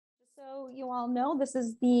So you all know this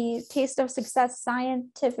is the Taste of Success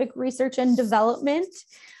Scientific Research and Development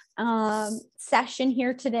session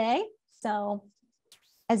here today. So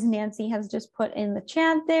as Nancy has just put in the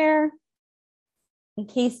chat there, in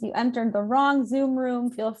case you entered the wrong Zoom room,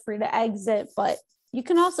 feel free to exit, but you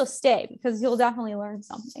can also stay because you'll definitely learn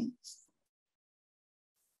something.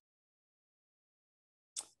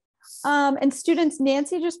 And students,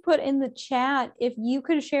 Nancy just put in the chat, if you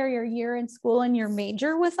could share your year in school and your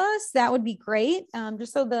major with us, that would be great.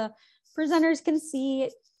 Just so the presenters can see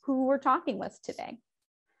who we're talking with today.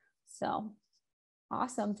 So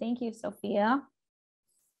awesome. Thank you, Sophia.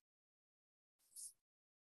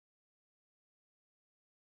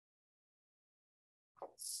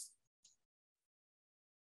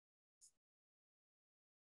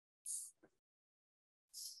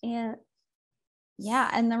 And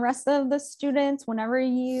yeah, and the rest of the students, whenever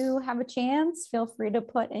you have a chance, feel free to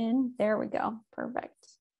put in. There we go. Perfect.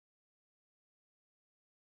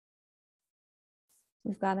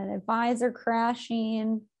 We've got an advisor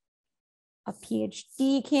crashing, a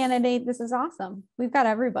PhD candidate. This is awesome. We've got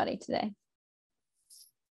everybody today.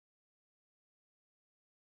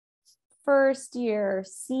 First year,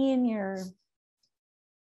 senior.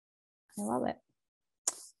 I love it.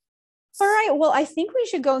 All right, well, I think we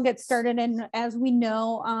should go and get started. And as we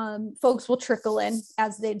know, folks will trickle in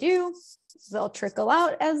as they do. They'll trickle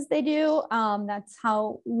out as they do. That's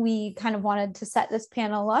how we kind of wanted to set this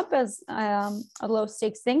panel up as a low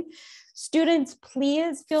stakes thing. Students,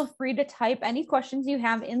 please feel free to type any questions you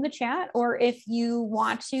have in the chat, or if you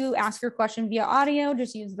want to ask your question via audio,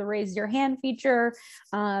 just use the raise your hand feature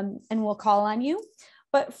and we'll call on you.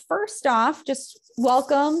 But first off, just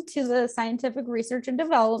welcome to the Scientific Research and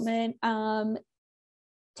Development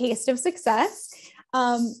Taste of Success.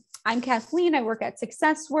 I'm Kathleen. I work at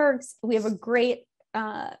SuccessWorks. We have a great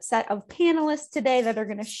set of panelists today that are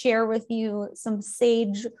going to share with you some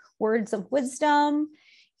sage words of wisdom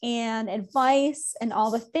and advice and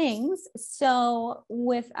all the things. So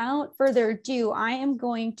without further ado, I am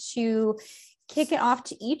going to kick it off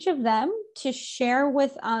to each of them to share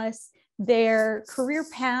with us their career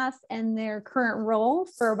path and their current role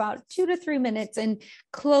for about 2 to 3 minutes. And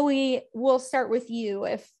Chloe, we'll start with you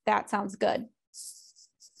if that sounds good.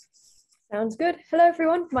 Sounds good. Hello,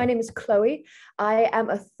 everyone. My name is Chloe. I am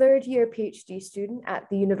a third-year PhD student at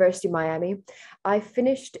the University of Miami. I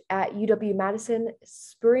finished at UW-Madison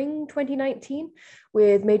spring 2019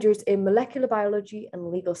 with majors in molecular biology and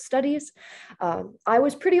legal studies. I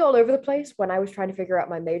was pretty all over the place when I was trying to figure out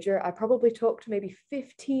my major. I probably talked to maybe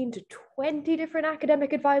 15 to 20 different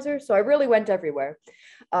academic advisors, so I really went everywhere.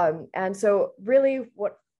 And so really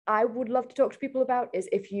what I would love to talk to people about is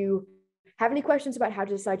if you have any questions about how to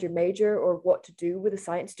decide your major or what to do with a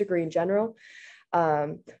science degree in general.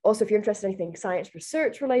 Also, if you're interested in anything science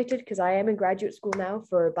research related, because I am in graduate school now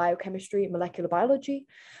for biochemistry and molecular biology.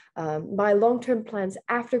 My long-term plans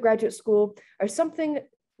after graduate school are something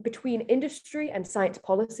between industry and science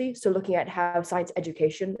policy. So looking at how science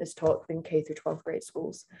education is taught in K through 12th grade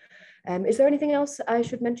schools. Is there anything else I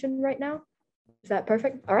should mention right now? Is that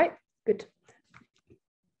perfect? All right, good.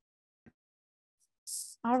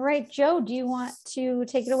 All right, Joe, do you want to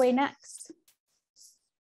take it away next?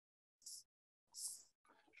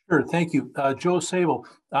 Sure, thank you. Joe Sable.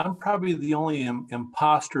 I'm probably the only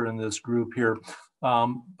imposter in this group here,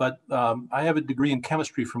 but I have a degree in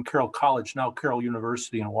chemistry from Carroll College, now Carroll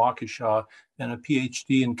University in Waukesha, and a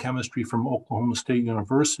PhD in chemistry from Oklahoma State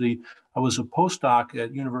University. I was a postdoc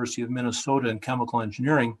at University of Minnesota in chemical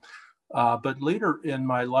engineering. But later in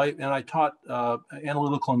my life, and I taught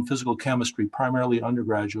analytical and physical chemistry, primarily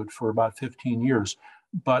undergraduate, for about 15 years.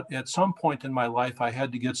 But at some point in my life, I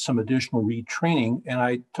had to get some additional retraining, and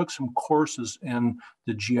I took some courses in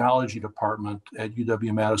the geology department at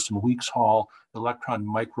UW-Madison Weeks Hall, electron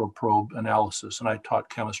microprobe analysis, and I taught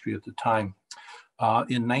chemistry at the time.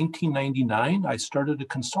 In 1999, I started a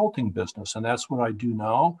consulting business, and that's what I do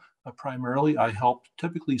now. Primarily, I help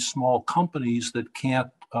typically small companies that can't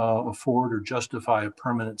afford or justify a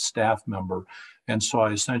permanent staff member. And so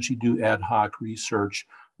I essentially do ad hoc research.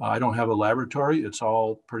 I don't have a laboratory. It's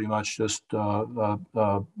all pretty much just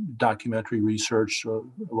documentary research,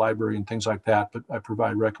 library and things like that, but I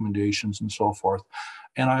provide recommendations and so forth.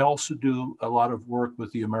 And I also do a lot of work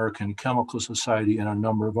with the American Chemical Society and a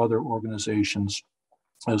number of other organizations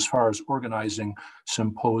as far as organizing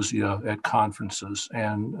symposia at conferences.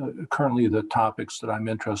 And currently the topics that I'm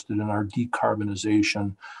interested in are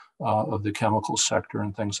decarbonization of the chemical sector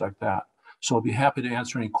and things like that. So I'll be happy to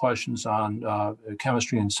answer any questions on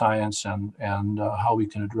chemistry and science and how we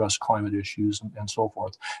can address climate issues and so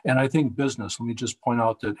forth. And I think business, let me just point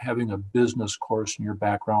out that having a business course in your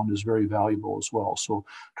background is very valuable as well. So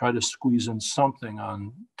try to squeeze in something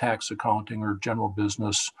on tax accounting or general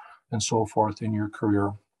business and so forth in your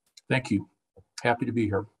career. Thank you. Happy to be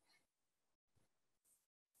here.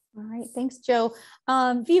 All right, thanks, Joe.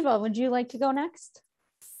 Viva, would you like to go next?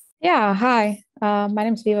 Yeah, hi. My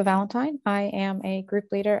name is Viva Valentine. I am a group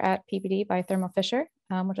leader at PPD by Thermo Fisher,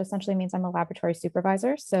 which essentially means I'm a laboratory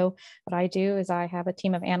supervisor. So what I do is I have a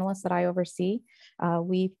team of analysts that I oversee.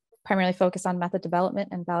 We primarily focus on method development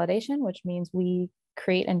and validation, which means we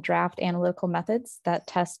create and draft analytical methods that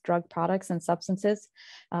test drug products and substances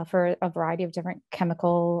for a variety of different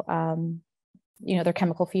chemical their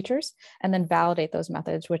chemical features, and then validate those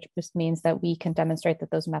methods, which just means that we can demonstrate that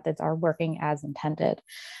those methods are working as intended.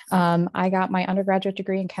 I got my undergraduate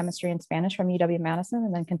degree in chemistry and Spanish from UW-Madison,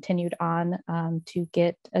 and then continued on to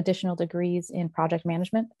get additional degrees in project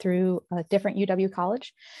management through a different UW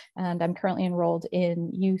college. And I'm currently enrolled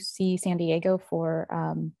in UC San Diego for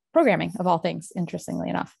programming, of all things, interestingly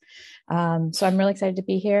enough. So I'm really excited to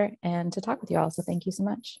be here and to talk with you all. So thank you so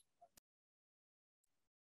much.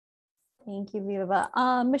 Thank you, Viva.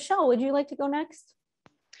 Michelle, would you like to go next?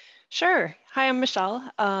 Sure. Hi, I'm Michelle.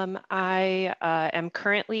 I am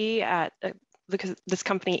currently at this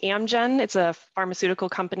company, Amgen. It's a pharmaceutical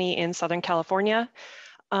company in Southern California.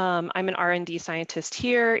 I'm an R&D scientist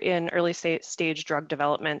here in early stage drug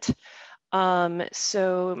development.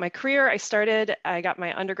 So my career, I got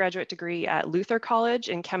my undergraduate degree at Luther College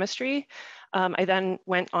in chemistry. I then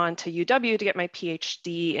went on to UW to get my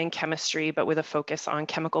PhD in chemistry, but with a focus on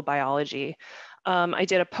chemical biology. I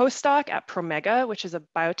did a postdoc at Promega, which is a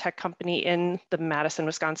biotech company in the Madison,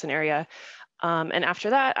 Wisconsin area. And after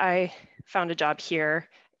that, I found a job here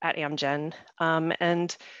at Amgen.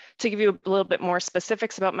 And to give you a little bit more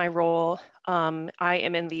specifics about my role, I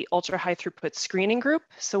am in the ultra high throughput screening group.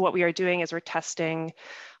 So what we are doing is we're testing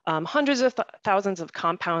hundreds of thousands of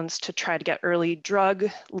compounds to try to get early drug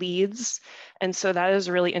leads. And so that is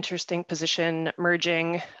a really interesting position,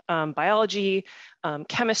 merging biology,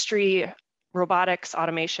 chemistry, robotics,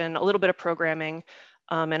 automation, a little bit of programming,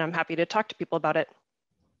 and I'm happy to talk to people about it.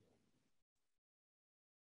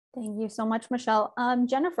 Thank you so much, Michelle.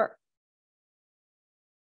 Jennifer.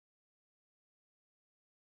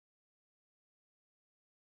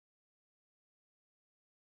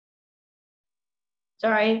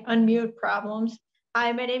 Sorry, unmute problems.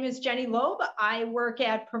 Hi, my name is Jenny Loeb. I work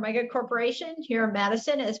at Promega Corporation here in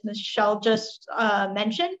Madison, as Michelle just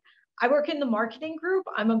mentioned. I work in the marketing group.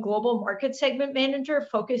 I'm a global market segment manager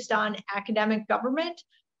focused on academic government.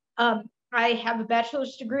 I have a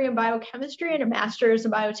bachelor's degree in biochemistry and a master's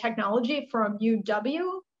in biotechnology from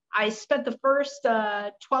UW. I spent the first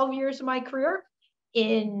 12 years of my career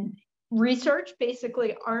in research,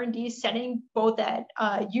 basically R&D setting, both at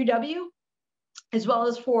UW as well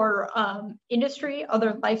as for industry,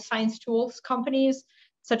 other life science tools companies,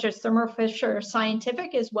 such as Thermo Fisher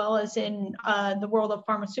Scientific, as well as in the world of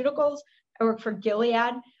pharmaceuticals. I work for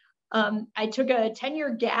Gilead. I took a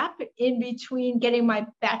 10-year gap in between getting my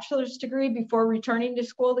bachelor's degree before returning to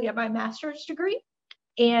school to get my master's degree.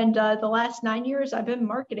 And the last 9 years I've been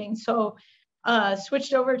marketing. So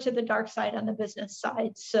switched over to the dark side on the business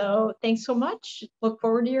side. So thanks so much. Look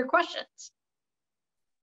forward to your questions.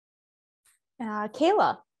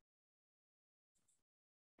 Kayla.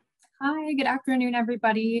 Hi, good afternoon,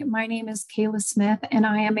 everybody. My name is Kayla Smith, and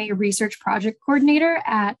I am a research project coordinator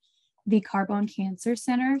at the Carbone Cancer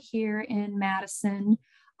Center here in Madison.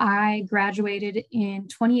 I graduated in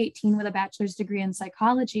 2018 with a bachelor's degree in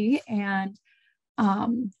psychology and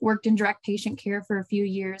worked in direct patient care for a few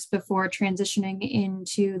years before transitioning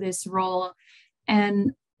into this role.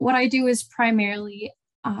 And what I do is primarily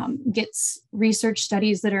gets research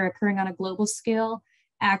studies that are occurring on a global scale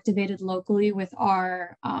activated locally with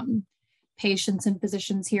our patients and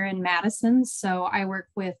physicians here in Madison. So I work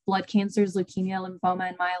with blood cancers, leukemia, lymphoma,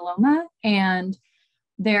 and myeloma. And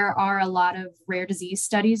there are a lot of rare disease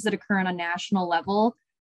studies that occur on a national level.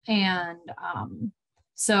 And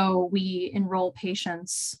so we enroll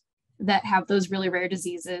patients that have those really rare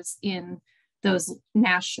diseases in those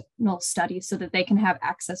national studies so that they can have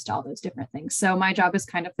access to all those different things. So my job is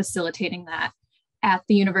kind of facilitating that at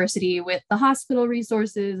the university with the hospital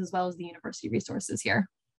resources as well as the university resources here.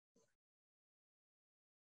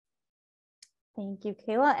 Thank you,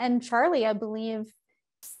 Kayla. And Charlie, I believe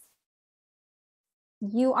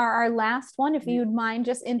you are our last one. If you'd mind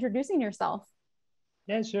just introducing yourself.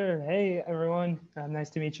 Yeah, sure. Hey, everyone.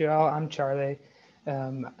 Nice to meet you all. I'm Charlie.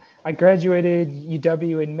 I graduated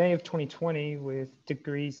UW in May of 2020 with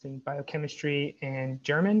degrees in biochemistry and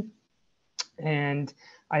German. And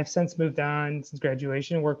I've since moved on since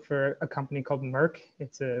graduation and worked for a company called Merck.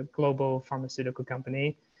 It's a global pharmaceutical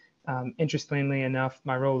company. Interestingly enough,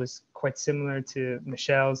 my role is quite similar to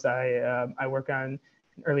Michelle's. I work on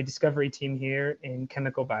an early discovery team here in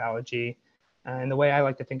chemical biology. And the way I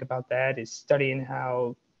like to think about that is studying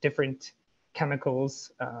how different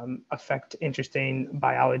chemicals affect interesting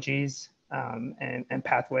biologies and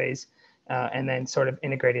pathways, and then sort of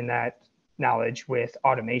integrating that knowledge with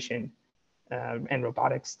automation and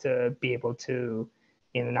robotics to be able to,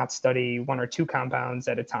 not study one or two compounds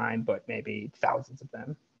at a time, but maybe thousands of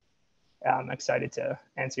them. I'm excited to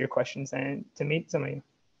answer your questions and to meet some of you.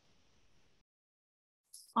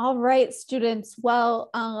 All right, students.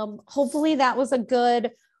 Well, hopefully that was a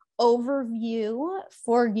good overview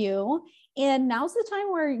for you. And now's the time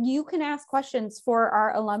where you can ask questions for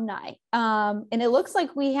our alumni. And it looks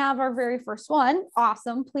like we have our very first one.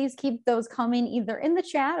 Awesome. Please keep those coming either in the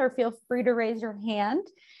chat or feel free to raise your hand.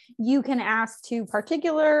 You can ask to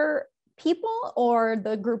particular people or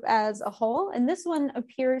the group as a whole. And this one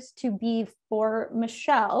appears to be for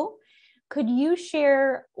Michelle. Could you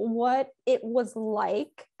share what it was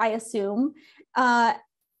like, I assume, as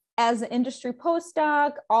an industry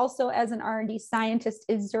postdoc, also as an R&D scientist?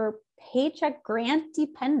 Is your paycheck grant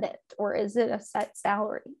dependent or is it a set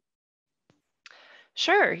salary?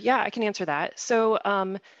 Sure, yeah, I can answer that. So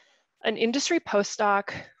an industry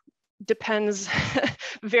postdoc depends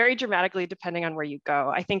very dramatically depending on where you go.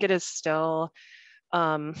 I think it is still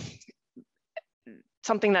something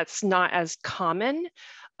that's not as common.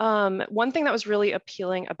 One thing that was really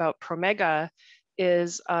appealing about Promega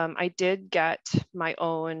is I did get my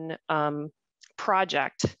own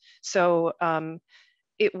project. So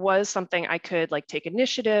it was something I could like take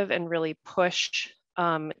initiative and really push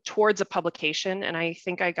towards a publication. And I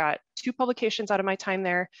think I got 2 publications out of my time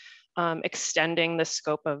there, extending the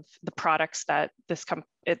scope of the products that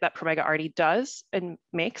that Promega already does and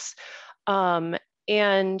makes. And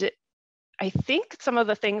I think some of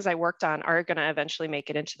the things I worked on are going to eventually make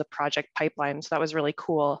it into the project pipeline. So that was really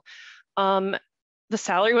cool. The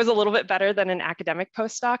salary was a little bit better than an academic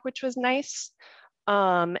postdoc, which was nice.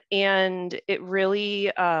 And it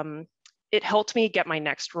really, it helped me get my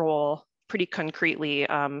next role pretty concretely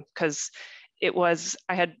because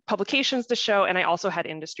I had publications to show and I also had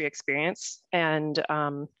industry experience, and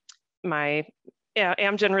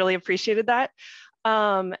Amgen really appreciated that.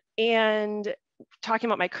 And talking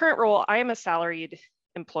about my current role, I am a salaried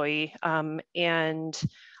employee, and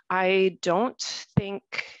I don't think,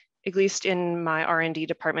 at least in my R&D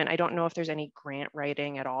department, I don't know if there's any grant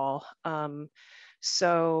writing at all.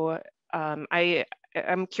 So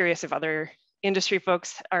I'm curious if other industry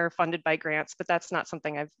folks are funded by grants, but that's not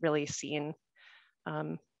something I've really seen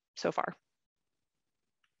so far.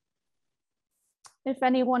 If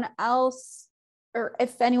anyone else, or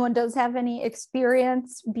if anyone does have any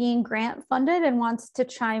experience being grant funded and wants to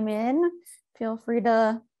chime in, feel free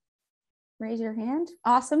to raise your hand.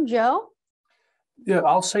 Awesome, Joe. Yeah,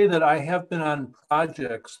 I'll say that I have been on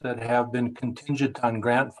projects that have been contingent on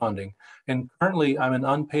grant funding. And currently I'm an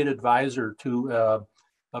unpaid advisor to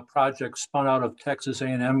a project spun out of Texas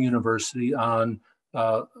A&M University on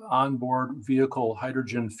onboard vehicle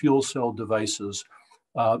hydrogen fuel cell devices.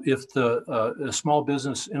 If the Small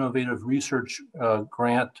Business Innovative Research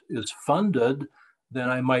grant is funded, then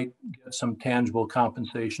I might get some tangible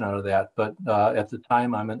compensation out of that. But at the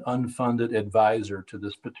time, I'm an unfunded advisor to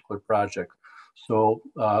this particular project. So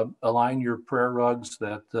align your prayer rugs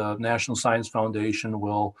that the National Science Foundation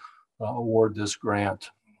will award this grant.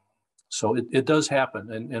 So it does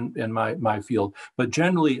happen in my field. But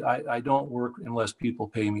generally, I don't work unless people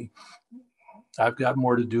pay me. I've got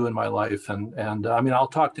more to do in my life. And I mean, I'll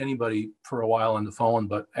talk to anybody for a while on the phone,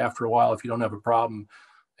 but after a while, if you don't have a problem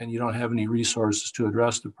and you don't have any resources to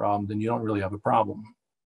address the problem, then you don't really have a problem.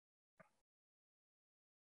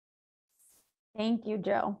 Thank you,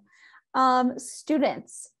 Joe.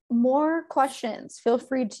 Students, more questions. Feel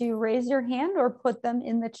free to raise your hand or put them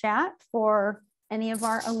in the chat for any of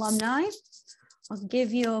our alumni. I'll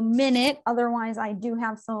give you a minute. Otherwise, I do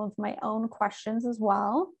have some of my own questions as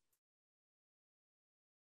well.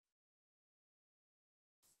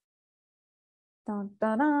 Dun,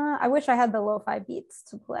 dun, dun. I wish I had the lo-fi beats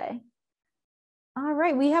to play. All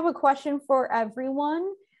right, we have a question for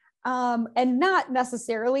everyone. And not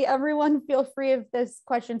necessarily everyone. Feel free if this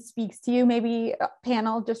question speaks to you, maybe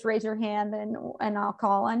panel, just raise your hand and I'll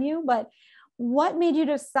call on you. But what made you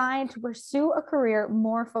decide to pursue a career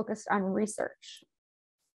more focused on research?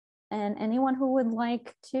 And anyone who would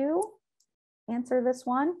like to answer this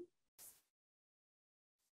one?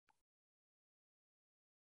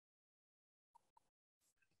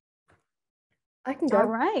 I can go. All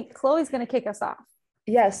right, Chloe's going to kick us off.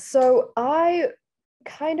 Yes, so I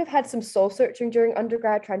kind of had some soul searching during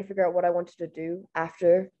undergrad, trying to figure out what I wanted to do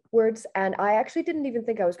afterwards. And I actually didn't even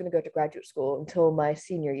think I was going to go to graduate school until my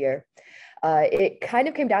senior year. It kind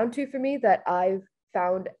of came down to for me that I've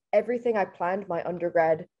found everything I planned my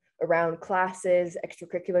undergrad around classes,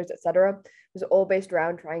 extracurriculars, etc. was all based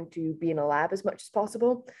around trying to be in a lab as much as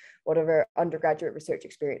possible, whatever undergraduate research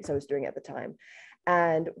experience I was doing at the time.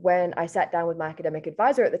 And when I sat down with my academic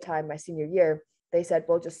advisor at the time, my senior year, they said,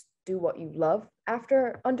 well, just do what you love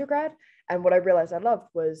after undergrad. And what I realized I loved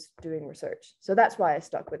was doing research. So that's why I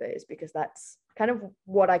stuck with it, is because that's kind of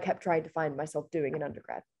what I kept trying to find myself doing in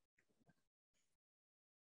undergrad.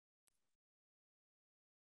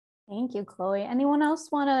 Thank you, Chloe. Anyone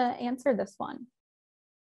else want to answer this one?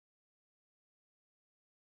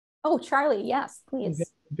 Oh, Charlie, yes,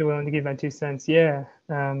 please. Be willing to give my 2 cents. Yeah.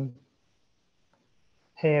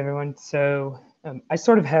 Hey, everyone. So I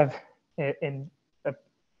sort of have an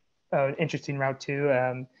interesting route too.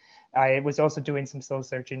 I was also doing some soul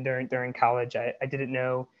searching during college. I didn't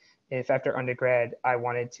know if after undergrad I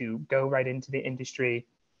wanted to go right into the industry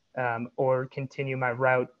or continue my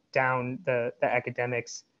route down the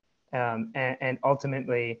academics. And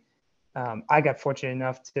ultimately, I got fortunate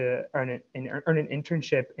enough to earn an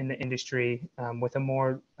internship in the industry with a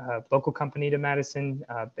more local company to Madison,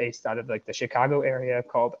 based out of like the Chicago area,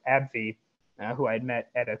 called AbbVie, who I had met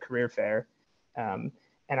at a career fair. And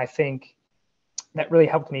I think that really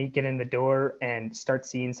helped me get in the door and start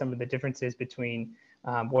seeing some of the differences between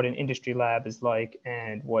what an industry lab is like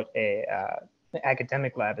and what an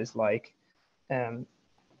academic lab is like.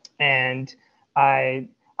 And I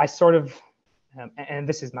sort of, and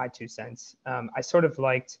this is my 2 cents, I sort of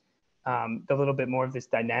liked the little bit more of this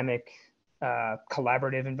dynamic,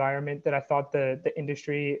 collaborative environment that I thought the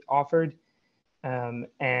industry offered.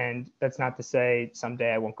 And that's not to say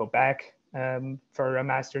someday I won't go back for a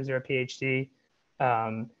master's or a PhD.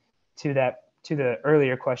 To the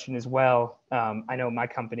earlier question as well, I know my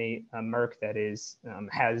company, Merck, that is,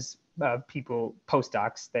 has people,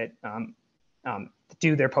 postdocs that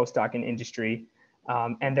do their postdoc in industry,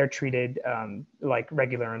 and they're treated like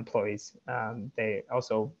regular employees. They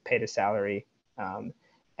also paid a salary.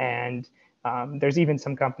 And there's even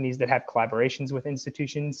some companies that have collaborations with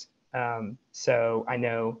institutions. So I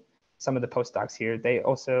know some of the postdocs here, they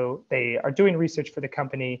are doing research for the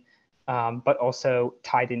company, but also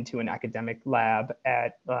tied into an academic lab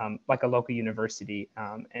at like a local university.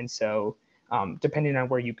 And so depending on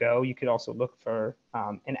where you go, you could also look for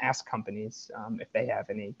and ask companies if they have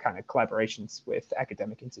any kind of collaborations with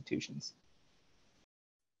academic institutions.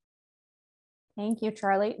 Thank you,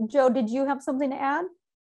 Charlie. Joe, did you have something to add?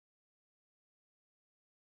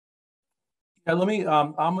 Yeah, let me,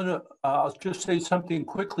 I'm gonna just say something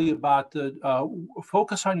quickly about the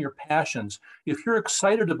focus on your passions. If you're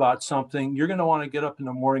excited about something, you're gonna wanna get up in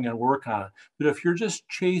the morning and work on it. But if you're just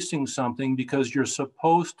chasing something because you're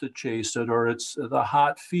supposed to chase it, or it's the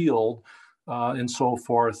hot field and so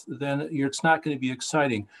forth, then it's not gonna be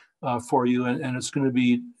exciting for you, and it's gonna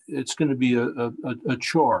be a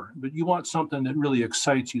chore. But you want something that really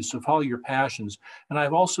excites you, so follow your passions. And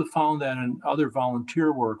I've also found that in other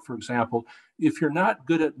volunteer work, for example, if you're not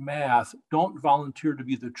good at math, don't volunteer to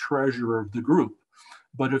be the treasurer of the group.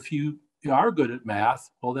 But if you are good at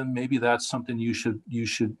math, well, then maybe that's something you should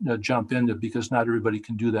jump into, because not everybody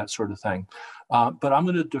can do that sort of thing. But I'm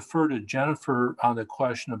going to defer to Jennifer on the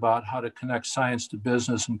question about how to connect science to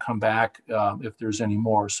business, and come back if there's any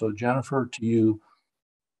more. So Jennifer, to you.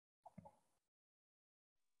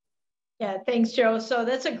 Yeah, thanks, Joe. So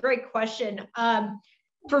that's a great question.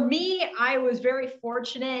 For me, I was very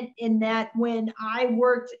fortunate in that when I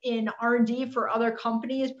worked in R&D for other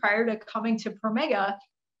companies prior to coming to Promega,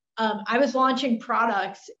 I was launching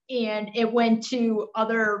products, and it went to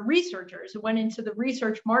other researchers. It went into the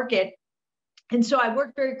research market. And so I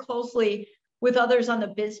worked very closely with others on the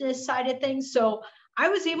business side of things. So I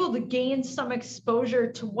was able to gain some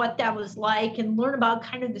exposure to what that was like, and learn about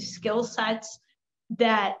kind of the skill sets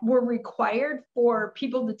that were required for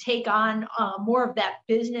people to take on more of that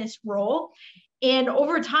business role. And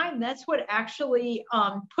over time, that's what actually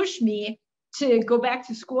pushed me to go back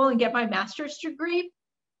to school and get my master's degree.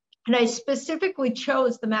 And I specifically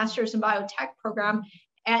chose the Master's in Biotech program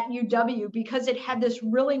at UW because it had this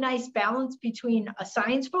really nice balance between a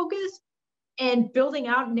science focus and building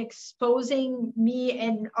out and exposing me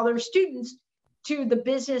and other students to the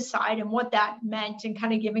business side and what that meant, and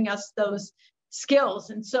kind of giving us those skills.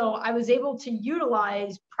 And so I was able to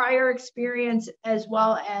utilize prior experience as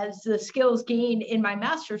well as the skills gained in my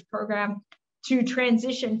master's program to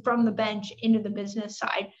transition from the bench into the business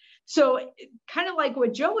side. So kind of like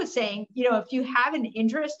what Joe was saying, you know, if you have an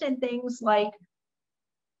interest in things like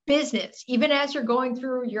business, even as you're going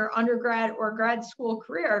through your undergrad or grad school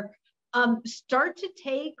career, start to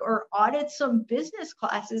take or audit some business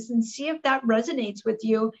classes and see if that resonates with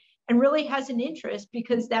you and really has an interest,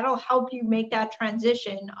 because that'll help you make that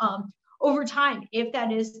transition over time if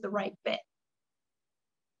that is the right fit.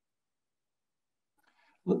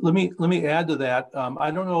 Let me add to that.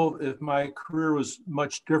 I don't know if my career was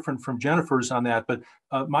much different from Jennifer's on that, but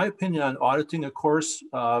my opinion on auditing a course,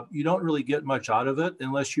 you don't really get much out of it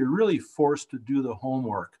unless you're really forced to do the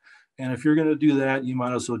homework. And if you're going to do that, you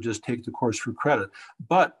might as well just take the course for credit.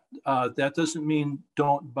 But that doesn't mean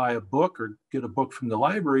don't buy a book or get a book from the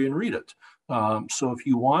library and read it. So if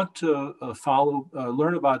you want to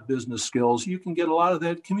learn about business skills, you can get a lot of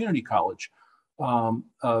that at community college.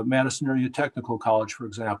 Madison Area Technical College, for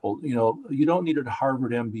example. You know, you don't need a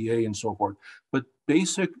Harvard MBA and so forth, but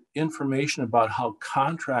basic information about how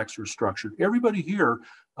contracts are structured. Everybody here,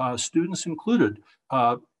 students included,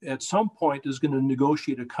 at some point is going to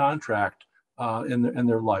negotiate a contract in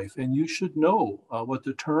their life, and you should know what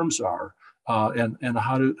the terms are and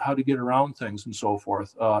how to get around things and so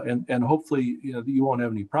forth. And hopefully, you know, you won't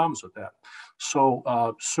have any problems with that.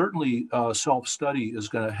 So certainly, self-study is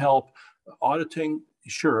going to help. Auditing,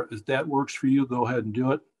 sure, if that works for you, go ahead and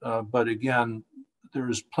do it. But again,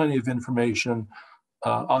 there's plenty of information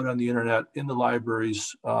out on the internet, in the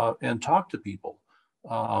libraries, and talk to people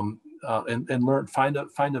and learn. Find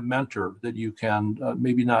a mentor that you can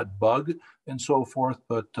maybe not bug and so forth,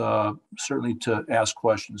 but certainly to ask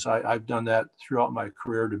questions. I've done that throughout my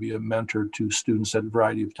career, to be a mentor to students at a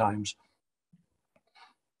variety of times.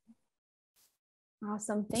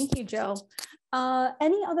 Awesome. Thank you, Joe.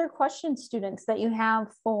 Any other questions, students, that you have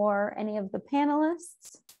for any of the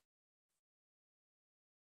panelists?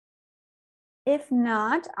 If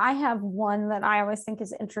not, I have one that I always think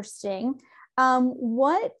is interesting.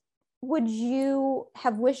 What would you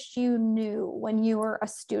have wished you knew when you were a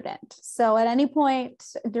student? So at any point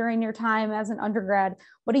during your time as an undergrad,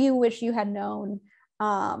 what do you wish you had known?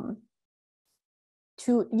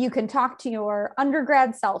 You can talk to your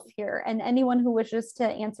undergrad self here, and anyone who wishes to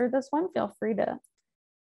answer this one, feel free to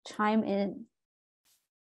chime in.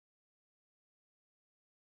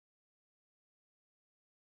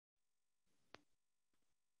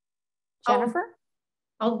 Jennifer?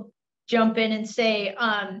 I'll jump in and say,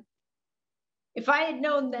 if I had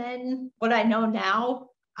known then what I know now,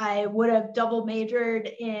 I would have double majored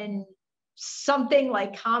in something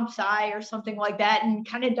like comp sci or something like that, and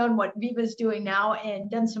kind of done what Viva's doing now and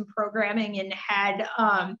done some programming and had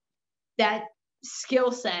that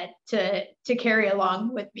skill set to carry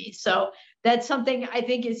along with me. So that's something I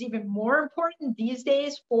think is even more important these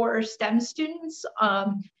days for STEM students,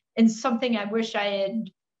 and something I wish I had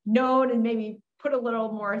known and maybe put a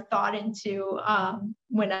little more thought into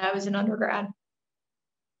when I was an undergrad.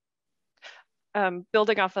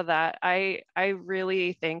 Building off of that, I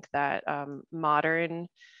really think that modern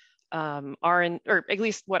or at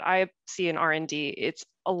least what I see in R&D, it's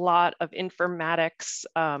a lot of informatics,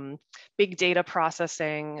 big data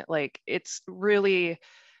processing. Like, it's really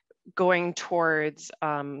going towards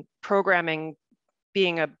programming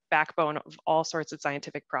being a backbone of all sorts of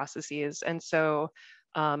scientific processes. And so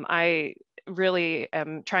I really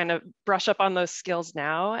am trying to brush up on those skills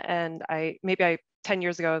now. And maybe 10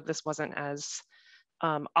 years ago, this wasn't as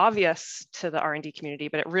obvious to the R&D community,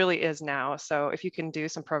 but it really is now. So if you can do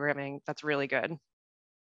some programming, that's really good.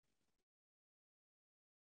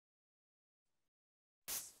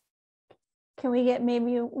 Can we get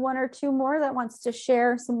maybe one or two more that wants to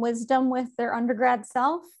share some wisdom with their undergrad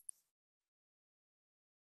self?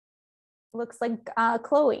 Looks like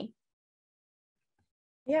Chloe.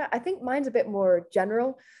 Yeah, I think mine's a bit more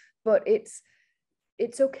general, but it's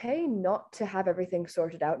okay not to have everything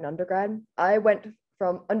sorted out in undergrad. I went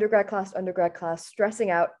from undergrad class to undergrad class, stressing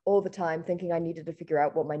out all the time, thinking I needed to figure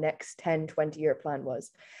out what my next 10, 20-year plan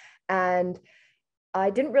was. And I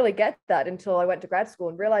didn't really get that until I went to grad school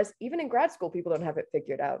and realized even in grad school, people don't have it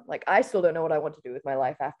figured out. Like, I still don't know what I want to do with my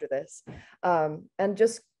life after this. And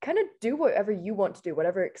just kind of do whatever you want to do,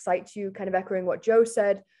 whatever excites you, kind of echoing what Joe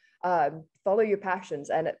said. Follow your passions,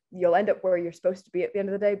 and you'll end up where you're supposed to be at the end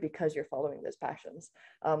of the day because you're following those passions.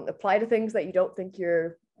 Apply to things that you don't think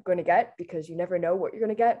you're going to get, because you never know what you're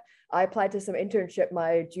going to get. I applied to some internship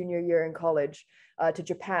my junior year in college to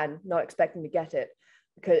Japan, not expecting to get it,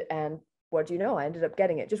 and what do you know? I ended up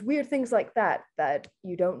getting it. Just weird things like that, that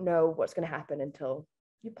you don't know what's going to happen until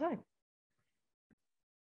you apply.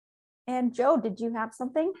 And Joe, did you have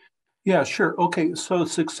something? Yeah, sure. Okay, so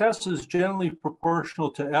success is generally proportional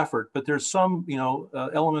to effort, but there's some,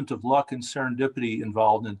 element of luck and serendipity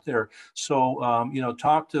involved in there. So,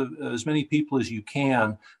 talk to as many people as you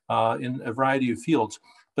can in a variety of fields.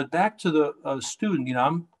 But back to the student,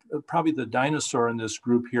 I'm probably the dinosaur in this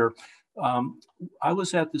group here. I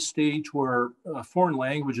was at the stage where foreign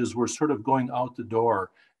languages were sort of going out the door.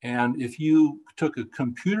 And if you took a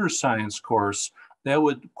computer science course, that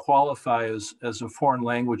would qualify as a foreign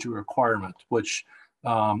language requirement, which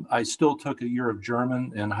I still took a year of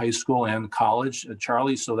German in high school and college,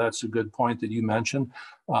 Charlie, so that's a good point that you mentioned.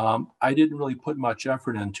 I didn't really put much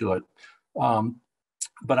effort into it.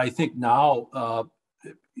 But I think now,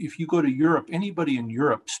 if you go to Europe, anybody in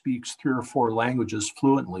Europe speaks 3 or 4 languages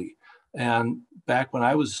fluently. And back when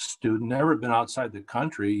I was a student, never been outside the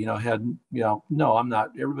country, no, I'm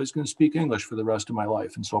not, everybody's going to speak English for the rest of my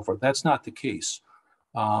life and so forth. That's not the case.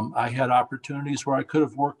 I had opportunities where I could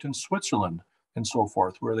have worked in Switzerland and so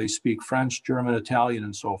forth, where they speak French, German, Italian,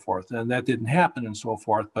 and so forth. And that didn't happen and so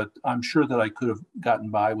forth, but I'm sure that I could have gotten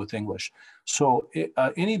by with English. So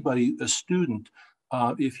anybody, a student,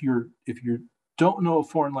 if you don't know a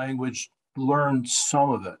foreign language, learn some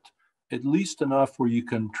of it, at least enough where you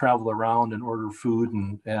can travel around and order food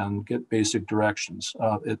and get basic directions.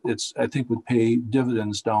 It's I think would pay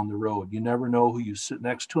dividends down the road. You never know who you sit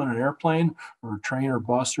next to in an airplane or a train or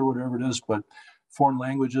bus or whatever it is, but foreign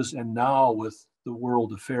languages, and now with the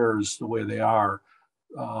world affairs the way they are,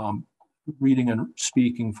 reading and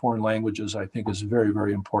speaking foreign languages, I think, is very,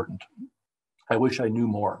 very important. I wish I knew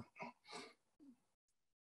more.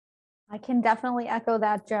 I can definitely echo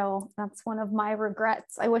that, Joe. That's one of my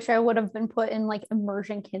regrets. I wish I would have been put in like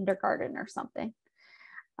immersion kindergarten or something.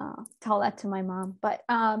 Tell that to my mom. But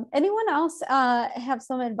anyone else have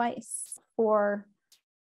some advice for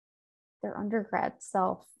their undergrad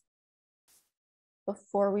self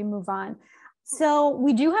before we move on? So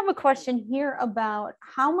we do have a question here about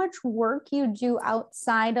how much work you do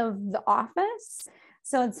outside of the office.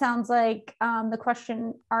 So it sounds like the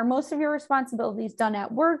question, are most of your responsibilities done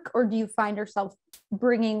at work, or do you find yourself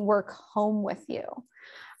bringing work home with you?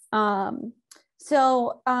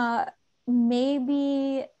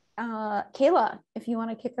 Maybe Kayla, if you want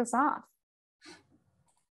to kick us off.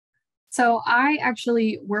 So I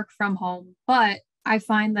actually work from home, but I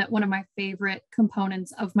find that one of my favorite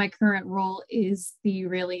components of my current role is the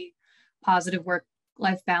really positive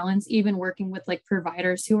work-life balance. Even working with like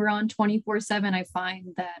providers who are on 24/7, I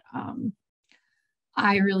find that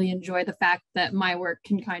I really enjoy the fact that my work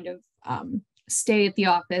can kind of stay at the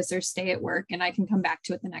office or stay at work, and I can come back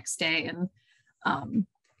to it the next day and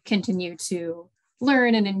continue to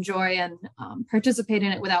learn and enjoy and participate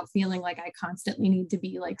in it without feeling like I constantly need to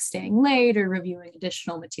be like staying late or reviewing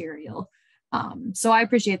additional material. So I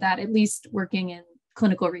appreciate that, at least working in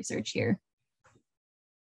clinical research here.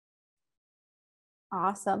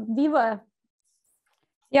 Awesome. Viva.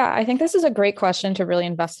 Yeah, I think this is a great question to really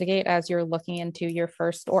investigate as you're looking into your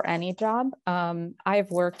first or any job. I've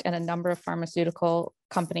worked in a number of pharmaceutical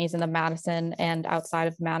companies in the Madison and outside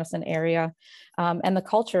of the Madison area, and the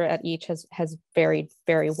culture at each has varied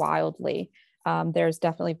very wildly. There's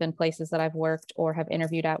definitely been places that I've worked or have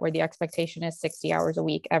interviewed at where the expectation is 60 hours a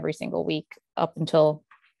week, every single week, up until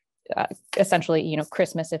essentially,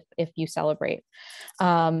 Christmas if you celebrate.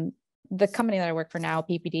 The company that I work for now,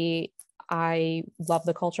 PPD, I love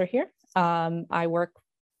the culture here. I work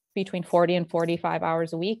between 40 and 45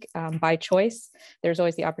 hours a week by choice. There's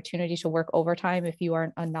always the opportunity to work overtime if you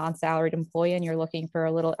are a non-salaried employee and you're looking for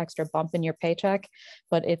a little extra bump in your paycheck,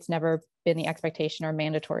 but it's never been the expectation or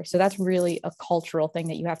mandatory. So that's really a cultural thing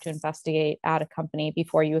that you have to investigate at a company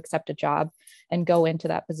before you accept a job and go into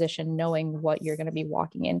that position knowing what you're going to be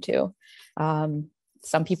walking into.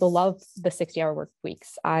 Some people love the 60-hour work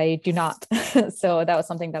weeks. I do not. So that was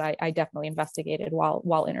something that I definitely investigated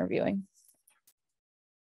while interviewing.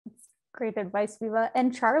 Great advice, Viva.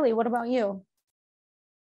 And Charlie, what about you?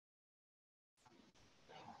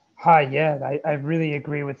 Hi, yeah, I really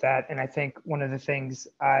agree with that. And I think one of the things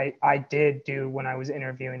I did do when I was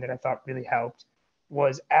interviewing that I thought really helped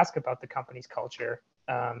was ask about the company's culture.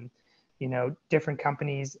 Different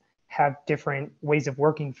companies have different ways of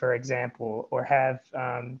working, for example, or have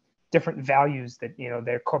different values that,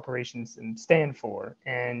 their corporations stand for.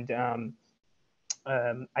 And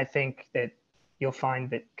I think that you'll find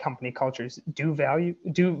that company cultures do vary,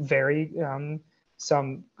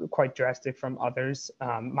 some quite drastic from others.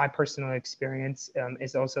 My personal experience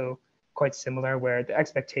is also quite similar, where the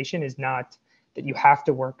expectation is not that you have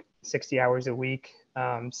to work 60 hours a week.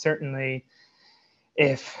 Certainly,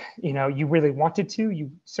 if you really wanted to, you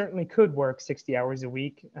certainly could work 60 hours a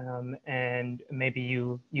week, and maybe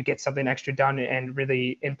you get something extra done and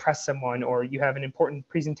really impress someone, or you have an important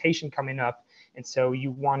presentation coming up, and so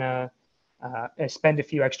you want to spend a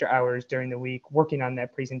few extra hours during the week working on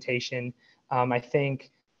that presentation. I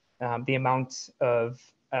think the amount of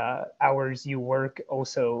hours you work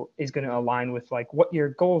also is going to align with like what your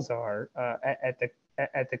goals are at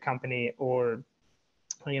the company, or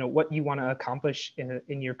what you want to accomplish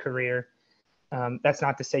in your career. That's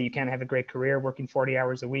not to say you can't have a great career working 40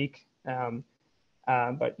 hours a week,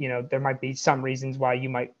 but there might be some reasons why you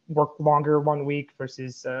might work longer one week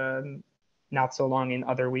versus not so long in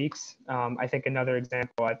other weeks. I think another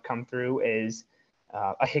example I've come through is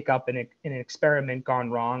a hiccup in an experiment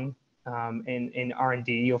gone wrong. In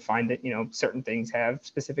R&D, you'll find that certain things have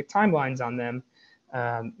specific timelines on them.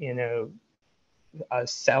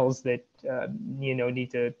 Cells that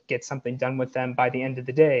need to get something done with them by the end of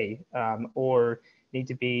the day, or need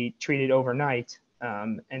to be treated overnight,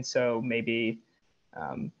 and so maybe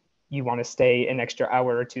you want to stay an extra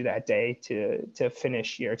hour or two that day to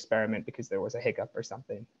finish your experiment because there was a hiccup or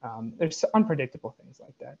something. There's unpredictable things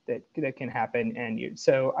like that can happen, and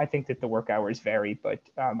so I think that the work hours vary, but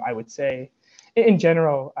I would say in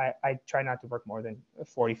general I try not to work more than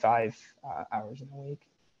 45 hours in a week.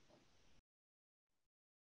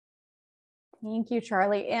 Thank you,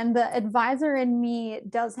 Charlie. And the advisor in me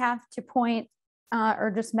does have to point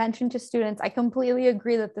or just mention to students, I completely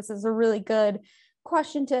agree that this is a really good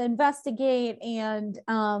question to investigate, and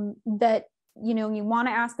that you want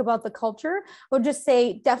to ask about the culture. I would just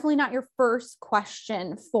say definitely not your first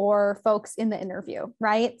question for folks in the interview,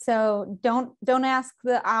 right? So don't ask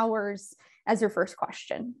the hours as your first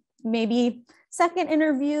question. Maybe second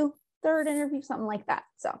interview, third interview, something like that.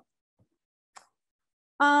 So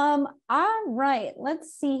all right,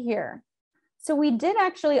 let's see here. So we did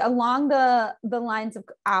actually, along the lines of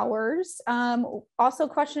hours, also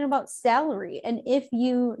question about salary, and if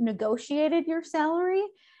you negotiated your salary,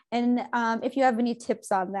 and if you have any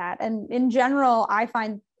tips on that. And in general, I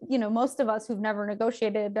find, most of us who've never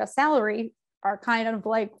negotiated a salary are kind of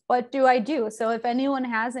like, what do I do? So if anyone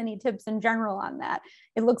has any tips in general on that,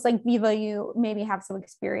 it looks like Viva, you maybe have some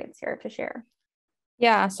experience here to share.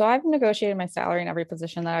 Yeah, so I've negotiated my salary in every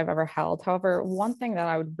position that I've ever held. However, one thing that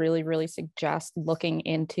I would really, really suggest looking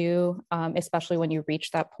into, especially when you reach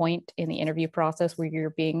that point in the interview process where you're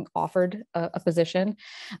being offered a position,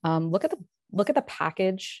 look at the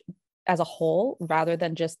package as a whole rather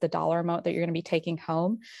than just the dollar amount that you're going to be taking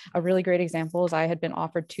home. A really great example is I had been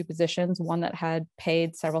offered two positions, one that had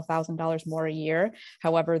paid several $1,000s more a year.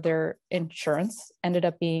 However, their insurance ended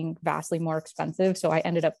up being vastly more expensive. So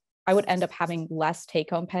I would end up having less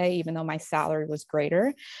take-home pay, even though my salary was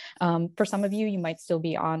greater. For some of you, you might still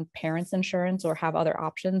be on parents' insurance or have other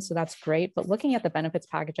options, so that's great. But looking at the benefits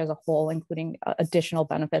package as a whole, including additional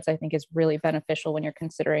benefits, I think is really beneficial when you're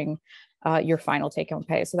considering your final take-home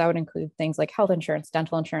pay. So that would include things like health insurance,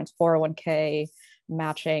 dental insurance, 401k,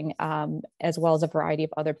 matching, as well as a variety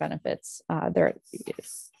of other benefits. There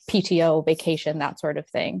PTO, vacation, that sort of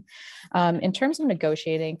thing. In terms of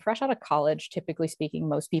negotiating, fresh out of college, typically speaking,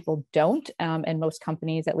 most people don't. And most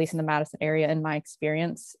companies, at least in the Madison area, in my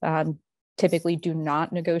experience, typically do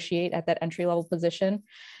not negotiate at that entry-level position.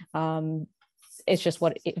 It's just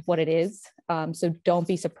what it is. So don't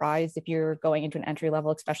be surprised if you're going into an entry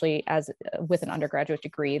level, especially with an undergraduate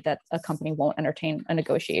degree, that a company won't entertain a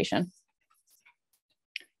negotiation.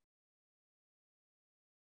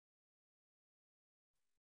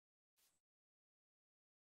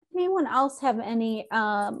 Anyone else have any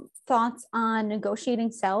thoughts on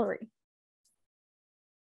negotiating salary?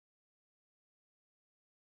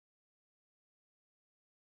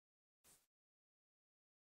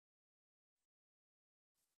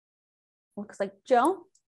 Looks like Joe.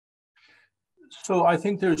 So I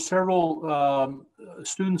think there's several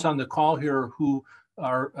students on the call here who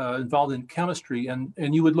are involved in chemistry, and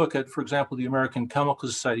you would look at, for example, the American Chemical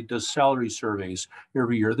Society does salary surveys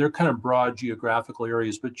every year. They're kind of broad geographical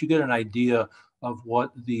areas, but you get an idea of what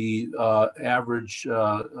the average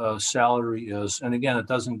salary is. And again, it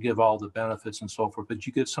doesn't give all the benefits and so forth, but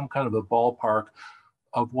you get some kind of a ballpark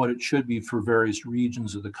of what it should be for various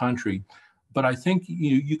regions of the country. But I think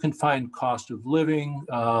you can find cost of living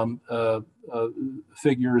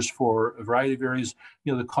figures for a variety of areas.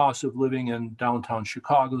 The cost of living in downtown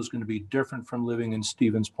Chicago is going to be different from living in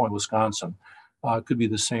Stevens Point, Wisconsin. It could be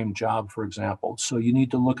the same job, for example. So you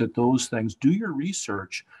need to look at those things, do your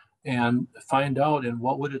research, and find out, and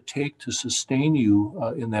what would it take to sustain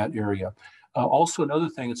you in that area. Also, another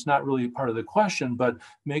thing, it's not really part of the question, but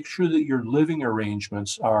make sure that your living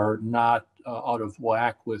arrangements are not out of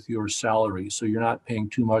whack with your salary. So you're not paying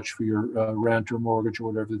too much for your rent or mortgage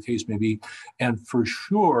or whatever the case may be. And for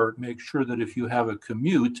sure, make sure that if you have a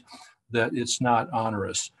commute, that it's not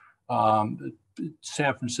onerous.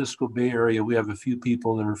 San Francisco Bay Area, we have a few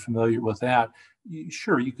people that are familiar with that.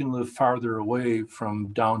 Sure, you can live farther away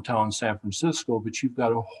from downtown San Francisco, but you've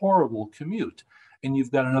got a horrible commute. And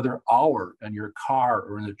you've got another hour in your car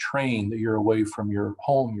or in the train that you're away from your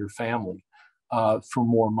home, your family, for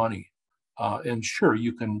more money. And sure,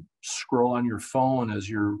 you can scroll on your phone as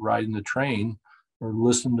you're riding the train or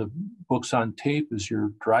listen to books on tape as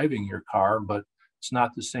you're driving your car, but it's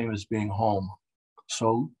not the same as being home.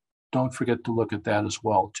 So don't forget to look at that as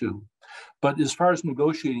well, too. But as far as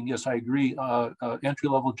negotiating, yes, I agree.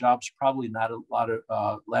 Entry-level jobs, probably not a lot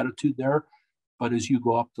of latitude there. But as you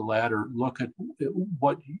go up the ladder, look at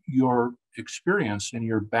what your experience and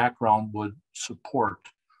your background would support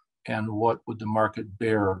and what would the market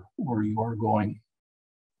bear where you are going.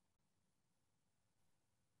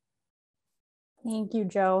 Thank you,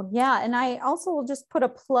 Joe. Yeah, and I also will just put a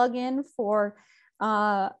plug in for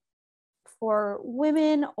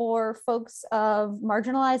women or folks of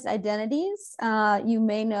marginalized identities. You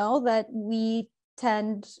may know that we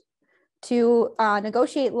tend to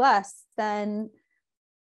negotiate less than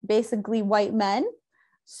basically white men.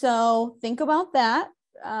 So think about that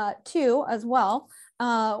too as well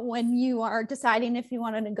when you are deciding if you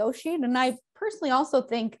want to negotiate. And I personally also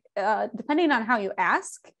think depending on how you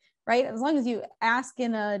ask, right? As long as you ask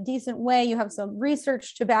in a decent way, you have some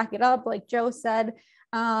research to back it up, like Joe said,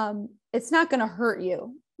 it's not going to hurt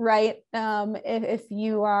you, right? If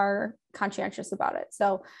you are conscientious about it.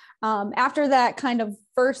 So after that kind of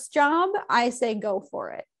first job, I say go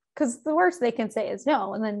for it, because the worst they can say is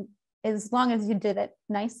no. And then as long as you did it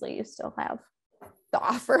nicely, you still have the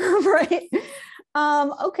offer, right?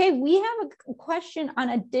 Okay, we have a question on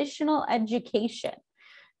additional education.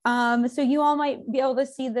 So you all might be able to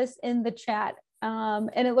see this in the chat.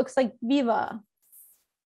 And it looks like Viva.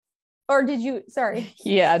 Or did you, sorry.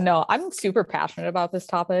 Yeah, no, I'm super passionate about this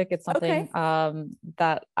topic. It's something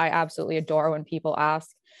that I absolutely adore when people ask.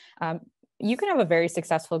 You can have a very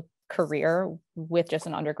successful career with just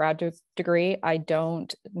an undergraduate degree. I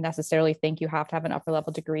don't necessarily think you have to have an upper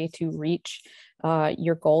level degree to reach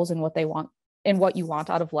your goals and what they want and what you want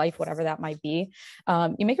out of life, whatever that might be.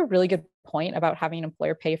 You make a really good point about having an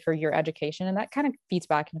employer pay for your education. And that kind of feeds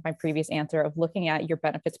back into my previous answer of looking at your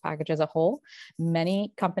benefits package as a whole.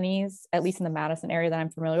 Many companies, at least in the Madison area that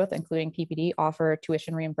I'm familiar with, including PPD, offer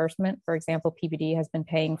tuition reimbursement. For example, PPD has been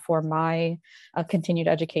paying for my continued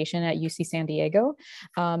education at UC San Diego.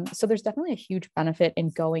 So there's definitely a huge benefit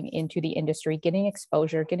in going into the industry, getting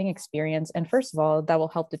exposure, getting experience. And first of all, that will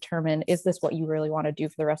help determine, is this what you really want to do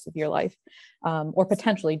for the rest of your life? Or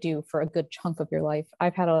potentially do for a good chunk of your life.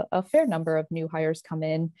 I've had a fair number of new hires come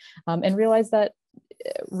in and realize that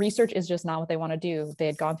research is just not what they want to do. They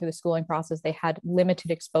had gone through the schooling process. They had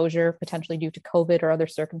limited exposure, potentially due to COVID or other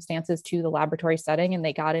circumstances, to the laboratory setting, and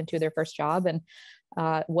they got into their first job and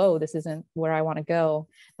whoa, this isn't where I want to go.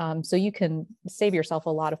 So you can save yourself a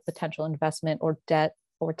lot of potential investment or debt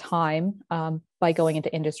or time by going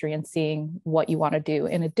into industry and seeing what you want to do.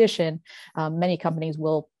 In addition, many companies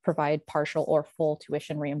will provide partial or full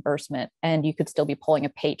tuition reimbursement, and you could still be pulling a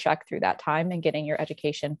paycheck through that time and getting your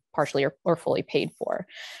education partially or fully paid for.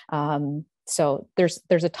 So there's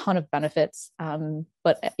a ton of benefits,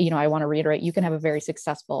 but I want to reiterate, you can have a very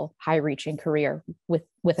successful, high-reaching career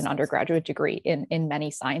with an undergraduate degree in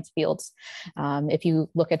many science fields. If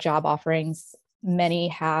you look at job offerings, many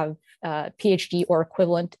have PhD or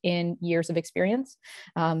equivalent in years of experience.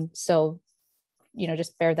 So,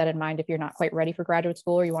 just bear that in mind. If you're not quite ready for graduate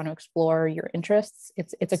school or you want to explore your interests,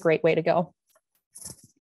 it's a great way to go.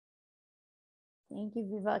 Thank you,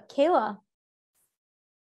 Viva. Kayla.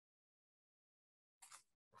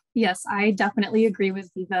 Yes, I definitely agree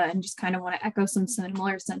with Viva and just kind of want to echo some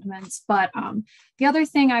similar sentiments. But the other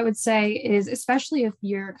thing I would say is, especially if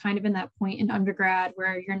you're kind of in that point in undergrad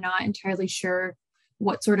where you're not entirely sure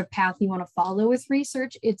what sort of path you want to follow with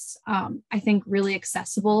research, it's, I think, really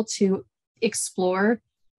accessible to explore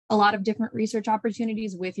a lot of different research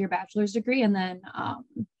opportunities with your bachelor's degree. And then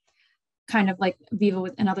kind of like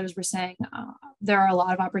Viva and others were saying, there are a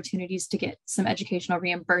lot of opportunities to get some educational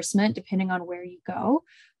reimbursement depending on where you go.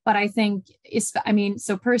 But I think,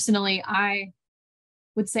 so personally, I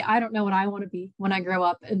would say I don't know what I want to be when I grow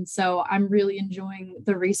up. And so I'm really enjoying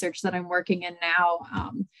the research that I'm working in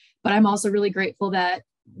now. But I'm also really grateful that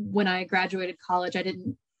when I graduated college, I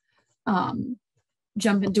didn't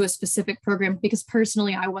jump into a specific program, because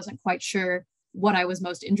personally, I wasn't quite sure what I was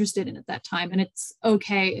most interested in at that time. And it's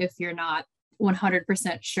okay if you're not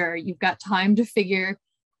 100% sure. You've got time to figure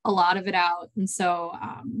a lot of it out. And so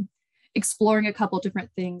exploring a couple different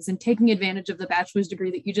things and taking advantage of the bachelor's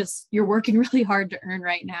degree that you're working really hard to earn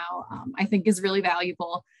right now, I think is really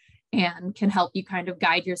valuable and can help you kind of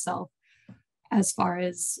guide yourself as far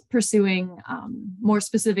as pursuing more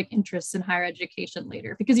specific interests in higher education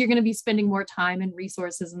later, because you're going to be spending more time and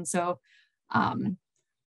resources. And so, and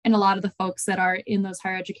a lot of the folks that are in those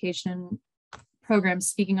higher education programs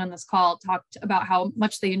speaking on this call talked about how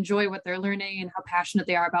much they enjoy what they're learning and how passionate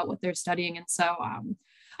they are about what they're studying. And so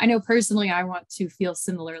I know personally, I want to feel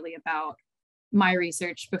similarly about my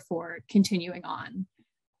research before continuing on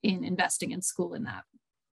in investing in school in that.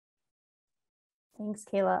 Thanks,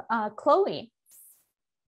 Kayla. Chloe.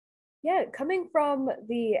 Yeah, coming from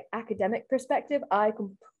the academic perspective, I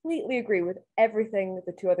completely agree with everything that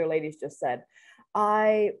the two other ladies just said.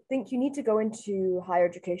 I think you need to go into higher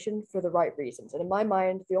education for the right reasons. And in my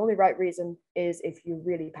mind, the only right reason is if you're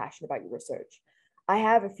really passionate about your research. I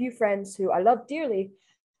have a few friends who I love dearly,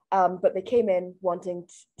 but they came in wanting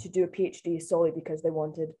to do a PhD solely because they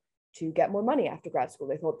wanted to get more money after grad school.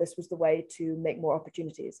 They thought this was the way to make more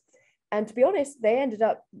opportunities. And to be honest, they ended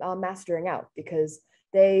up mastering out because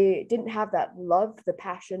they didn't have that love, the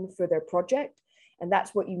passion for their project. And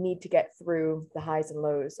that's what you need to get through the highs and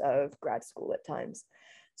lows of grad school at times.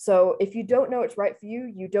 So if you don't know it's right for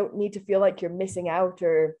you, you don't need to feel like you're missing out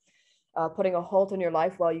or putting a halt on your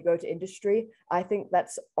life while you go to industry. I think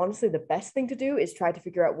that's honestly the best thing to do, is try to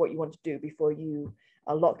figure out what you want to do before you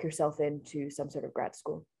lock yourself into some sort of grad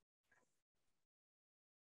school.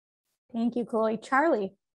 Thank you, Chloe.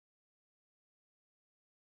 Charlie.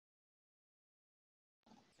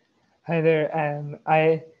 Hi there.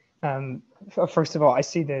 First of all, I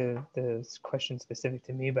see the question specific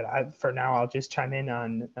to me, but for now I'll just chime in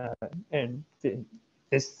on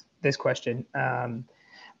this question.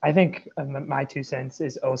 I think my 2 cents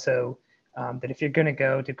is also that if you're going to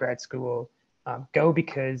go to grad school, go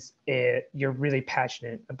because you're really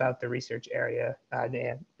passionate about the research area.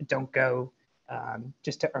 Don't go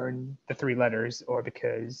just to earn the 3 letters or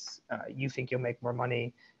because you think you'll make more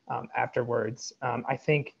money afterwards. I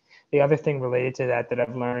think the other thing related to that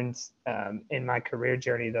I've learned in my career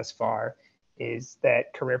journey thus far is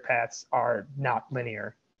that career paths are not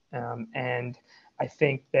linear. And I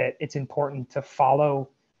think that it's important to follow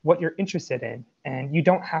what you're interested in. And you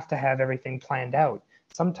don't have to have everything planned out.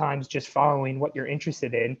 Sometimes just following what you're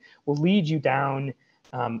interested in will lead you down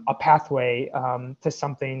a pathway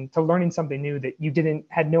to learning something new that you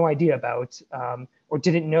had no idea about or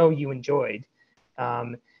didn't know you enjoyed.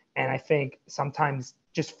 And I think sometimes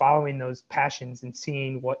just following those passions and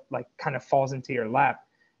seeing what kind of falls into your lap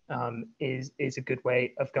is a good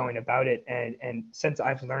way of going about it. And since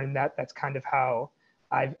I've learned that, that's kind of how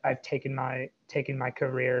I've taken my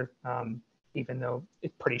career, even though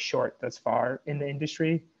it's pretty short thus far in the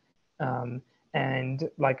industry. And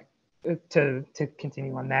to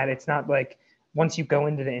continue on that, it's not like once you go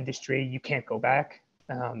into the industry, you can't go back.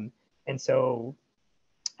 And so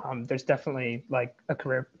there's definitely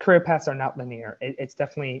career paths are not linear. It's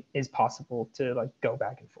definitely is possible to go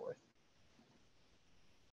back and forth.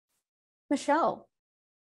 Michelle.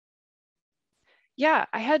 Yeah,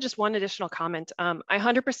 I had just one additional comment. I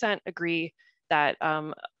 100% agree that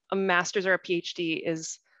a master's or a PhD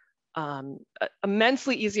is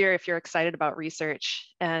immensely easier if you're excited about research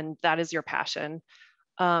and that is your passion.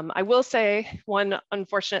 I will say one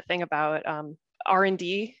unfortunate thing about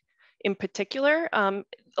R&D in particular, a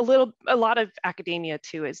lot of academia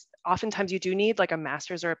too, is oftentimes you do need a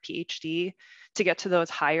master's or a PhD to get to those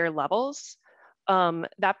higher levels.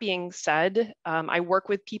 That being said, I work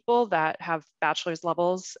with people that have bachelor's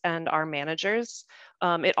levels and are managers.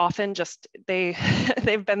 It often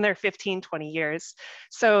they've been there 15, 20 years.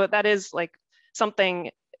 So that is something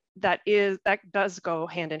that does go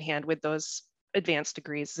hand in hand with those advanced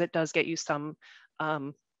degrees. It does get you some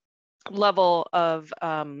level of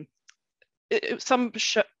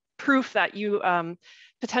proof that you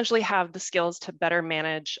potentially have the skills to better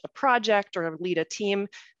manage a project or lead a team.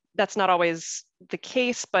 That's not always the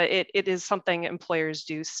case, but it is something employers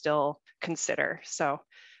do still consider. So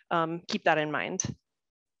keep that in mind.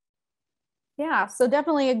 Yeah, so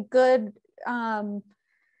definitely a good,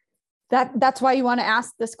 that's why you want to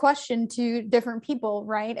ask this question to different people,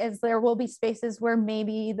 right? As there will be spaces where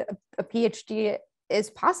maybe a PhD is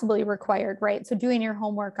possibly required, right? So doing your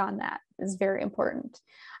homework on that is very important.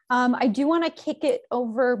 I do want to kick it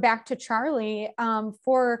over back to Charlie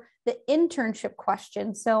for the internship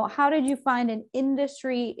question. So how did you find an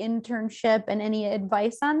industry internship and any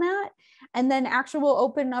advice on that? And then actually we'll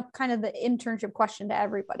open up kind of the internship question to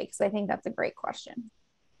everybody because I think that's a great question.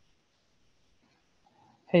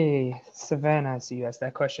 Hey, Savannah, I see you asked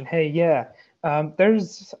that question. Hey, yeah,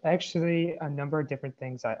 there's actually a number of different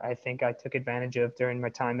things I think I took advantage of during my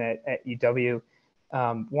time at UW.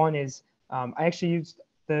 One is I actually used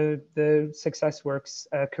the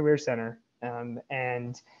SuccessWorks Career Center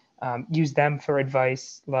and used them for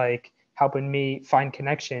advice, like helping me find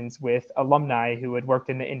connections with alumni who had worked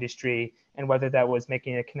in the industry, and whether that was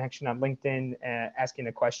making a connection on LinkedIn, asking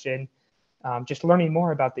a question, just learning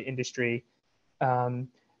more about the industry.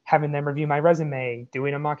 Having them review my resume,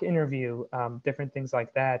 doing a mock interview, different things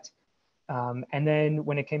like that. And then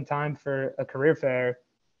when it came time for a career fair,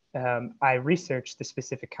 I researched the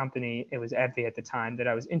specific company, it was AbbVie at the time, that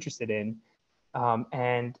I was interested in,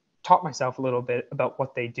 and taught myself a little bit about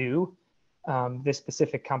what they do. This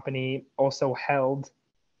specific company also held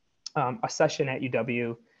a session at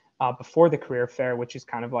UW before the career fair, which is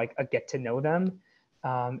kind of like a get to know them.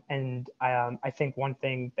 And I think one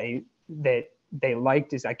thing that they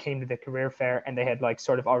liked is I came to the career fair and they had like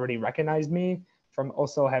sort of already recognized me from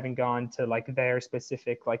also having gone to like their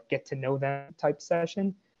specific like get to know them type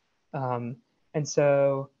session. And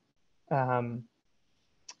so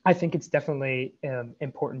I think it's definitely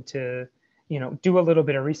important to, you know, do a little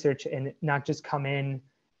bit of research and not just come in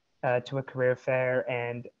to a career fair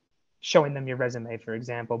and showing them your resume, for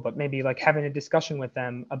example, but maybe like having a discussion with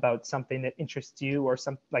them about something that interests you, or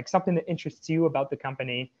something that interests you about the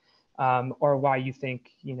company, or why you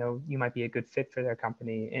think, you know, you might be a good fit for their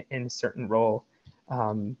company in a certain role.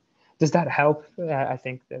 Does that help? I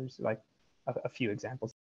think there's like a few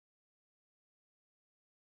examples.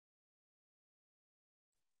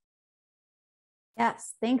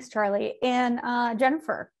 Yes, thanks, Charlie. And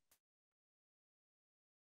Jennifer.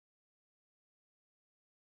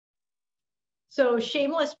 So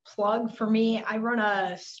shameless plug for me, I run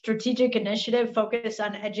a strategic initiative focused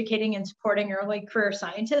on educating and supporting early career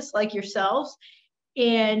scientists like yourselves.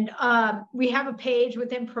 And we have a page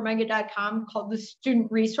within promega.com called the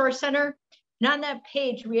Student Resource Center. And on that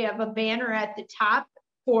page, we have a banner at the top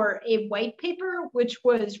for a white paper, which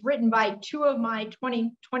was written by 2 of my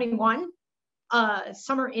 2021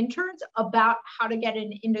 summer interns about how to get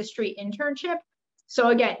an industry internship. So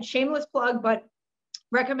again, shameless plug, but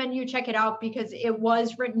recommend you check it out because it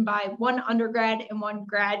was written by 1 undergrad and 1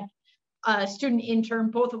 grad student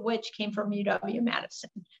intern, both of which came from UW-Madison.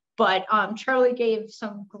 But Charlie gave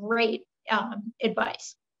some great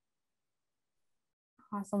advice.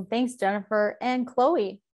 Awesome. Thanks, Jennifer. And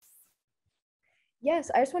Chloe.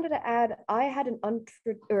 Yes, I just wanted to add, I had an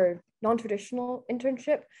non-traditional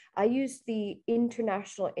internship. I used the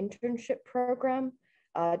International Internship Program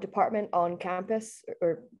department on campus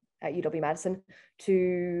or at UW-Madison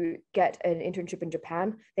to get an internship in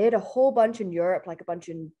Japan. They had a whole bunch in Europe, like a bunch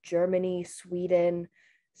in Germany, Sweden,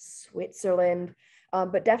 Switzerland,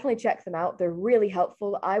 but definitely check them out. They're really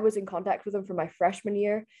helpful. I was in contact with them for my freshman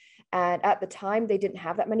year, and at the time they didn't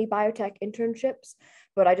have that many biotech internships,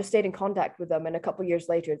 but I just stayed in contact with them, and a couple of years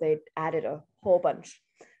later they added a whole bunch.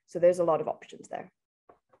 So there's a lot of options there.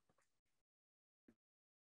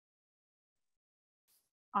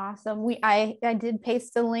 Awesome. I did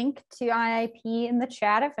paste a link to IIP in the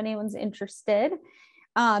chat if anyone's interested.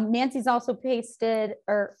 Nancy's also posted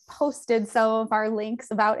some of our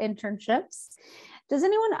links about internships. Does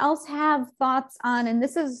anyone else have thoughts on, and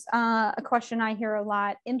this is a question I hear a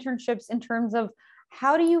lot, internships in terms of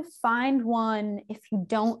how do you find one if you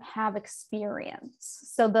don't have experience?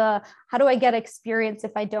 So the how do I get experience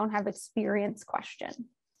if I don't have experience question.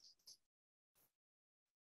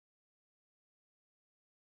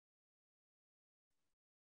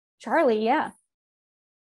 Charlie, yeah.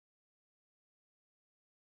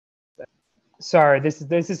 Sorry, this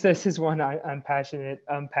is one I'm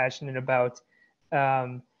passionate about,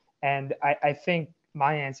 and I think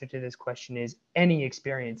my answer to this question is any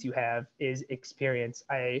experience you have is experience.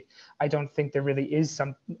 I don't think there really is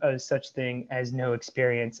such thing as no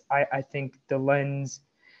experience. I think the lens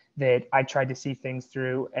that I tried to see things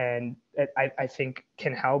through and I think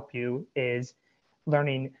can help you is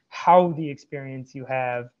learning how the experience you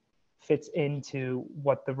have fits into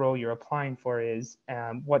what the role you're applying for is,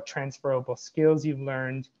 what transferable skills you've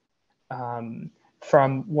learned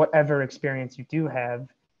from whatever experience you do have,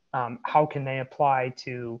 how can they apply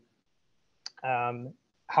to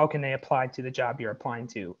the job you're applying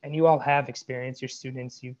to. And you all have experience, you're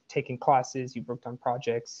students, you've taken classes, you've worked on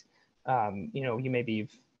projects, you know, you maybe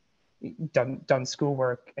you've done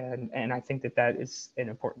schoolwork, and I think that is an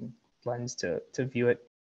important lens to view it.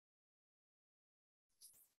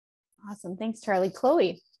 Awesome. Thanks, Charlie.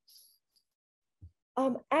 Chloe.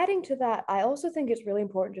 Adding to that, I also think it's really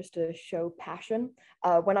important just to show passion.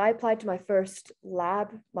 When I applied to my first lab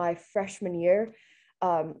my freshman year,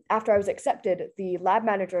 after I was accepted, the lab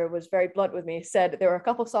manager was very blunt with me, said there were a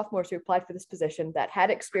couple of sophomores who applied for this position that had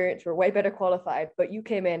experience, were way better qualified, but you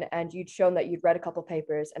came in and you'd shown that you'd read a couple of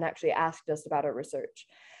papers and actually asked us about our research.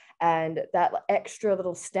 And that extra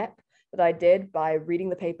little step that I did by reading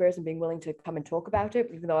the papers and being willing to come and talk about it,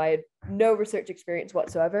 even though I had no research experience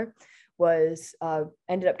whatsoever, was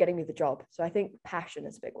ended up getting me the job. So I think passion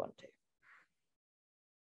is a big one too.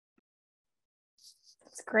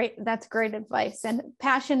 That's great. That's great advice, and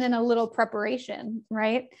passion and a little preparation,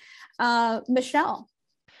 right? Michelle.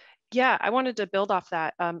 Yeah, I wanted to build off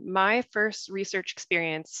that. My first research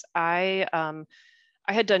experience, I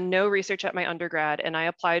had done no research at my undergrad, and I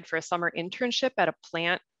applied for a summer internship at a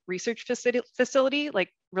plant research facility,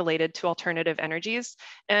 like related to alternative energies.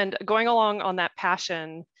 And going along on that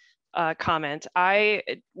passion comment, I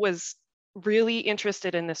was really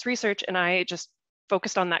interested in this research, and I just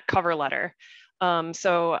focused on that cover letter.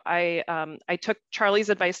 So I took Charlie's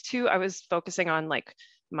advice too. I was focusing on like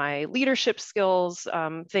my leadership skills,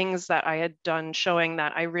 things that I had done showing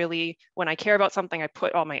that I really, when I care about something, I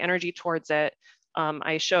put all my energy towards it.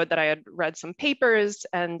 I showed that I had read some papers,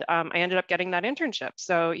 and I ended up getting that internship.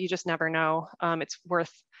 So you just never know. It's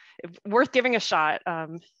worth giving a shot,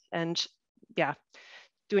 and yeah,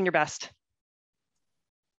 doing your best.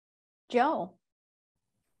 Joe.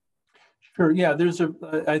 Sure. Yeah,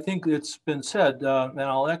 I think it's been said, and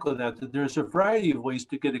I'll echo that there's a variety of ways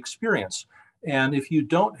to get experience. And if you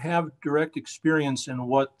don't have direct experience in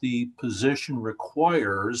what the position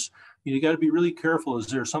requires, you got to be really careful. Is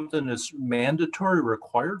there something that's mandatory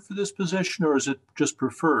required for this position, or is it just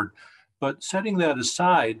preferred? But setting that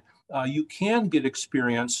aside, you can get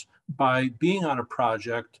experience by being on a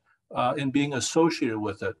project and being associated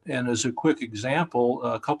with it. And as a quick example,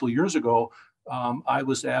 a couple of years ago, I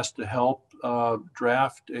was asked to help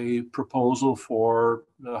draft a proposal for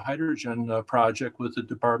the hydrogen project with the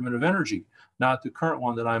Department of Energy, not the current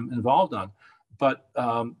one that I'm involved on. But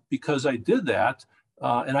because I did that,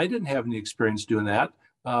 and I didn't have any experience doing that,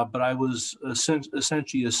 but I was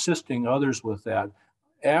essentially assisting others with that.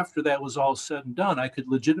 After that was all said and done, I could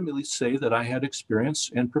legitimately say that I had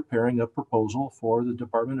experience in preparing a proposal for the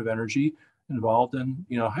Department of Energy involved in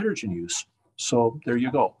hydrogen use. So there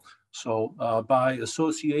you go. So by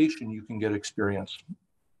association, you can get experience.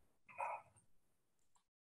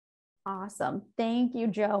 Awesome. Thank you,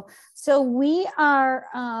 Joe. So we are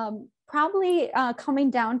probably coming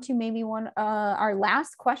down to maybe our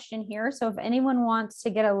last question here. So if anyone wants to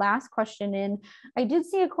get a last question in, I did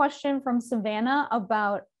see a question from Savannah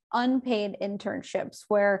about unpaid internships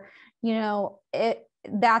where,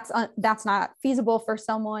 that's not feasible for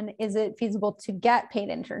someone. Is it feasible to get paid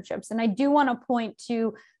internships? And I do want to point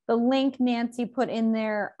to the link Nancy put in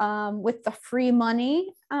there with the free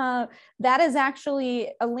money. That is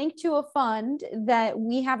actually a link to a fund that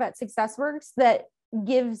we have at SuccessWorks that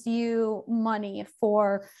gives you money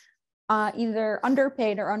for either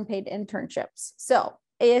underpaid or unpaid internships. So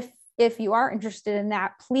if you are interested in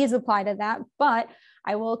that, please apply to that. But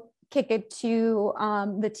I will kick it to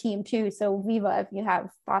the team too. So Viva, if you have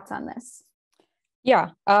thoughts on this. Yeah,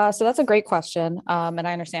 so that's a great question. And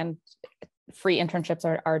I understand free internships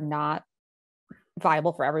are not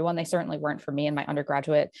viable for everyone. They certainly weren't for me in my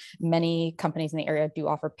undergraduate. Many companies in the area do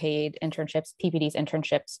offer paid internships. PPD's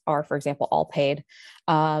internships are, for example, all paid.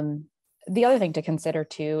 The other thing to consider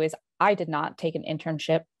too is I did not take an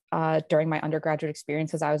internship during my undergraduate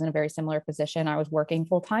experience because I was in a very similar position. I was working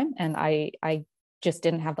full-time, and I just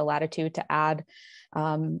didn't have the latitude to add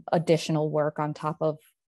additional work on top of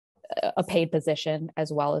a paid position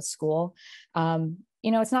as well as school.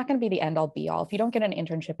 It's not going to be the end all be all. If you don't get an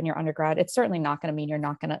internship in your undergrad, it's certainly not going to mean you're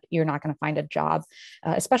not going to find a job,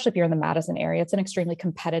 especially if you're in the Madison area. It's an extremely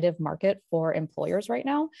competitive market for employers right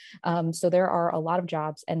now. So there are a lot of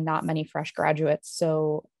jobs and not many fresh graduates.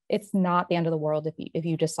 So it's not the end of the world if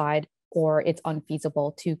you decide or it's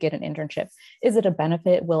unfeasible to get an internship. Is it a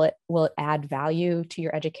benefit? Will it add value to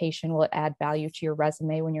your education? Will it add value to your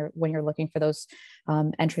resume when you're looking for those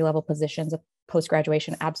entry-level positions of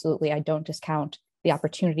post-graduation? Absolutely. I don't discount the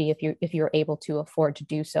opportunity if you're able to afford to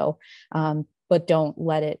do so, but don't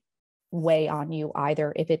let it weigh on you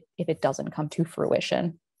either if it doesn't come to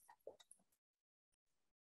fruition.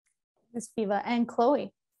 Ms. Viva and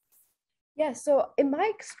Chloe. Yeah, so in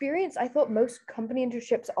my experience, I thought most company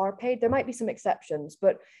internships are paid. There might be some exceptions,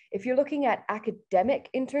 but if you're looking at academic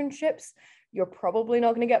internships, you're probably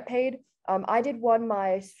not going to get paid. I did one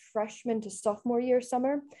my freshman to sophomore year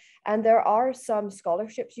summer, and there are some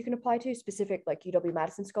scholarships you can apply to, specific like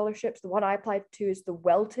UW-Madison scholarships. The one I applied to is the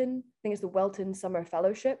Welton, I think it's the Welton Summer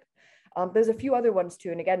Fellowship. There's a few other ones too.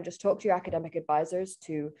 And again, just talk to your academic advisors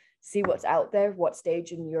to see what's out there, what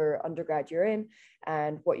stage in your undergrad you're in,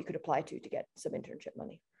 and what you could apply to get some internship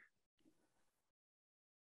money.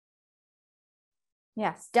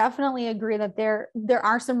 Yes, definitely agree that there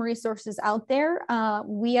are some resources out there.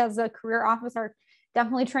 We as a career office are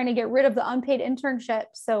definitely trying to get rid of the unpaid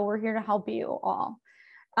internships. So we're here to help you all.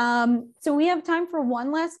 So we have time for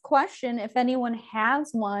one last question if anyone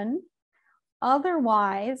has one.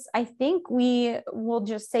 Otherwise, I think we will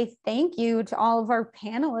just say thank you to all of our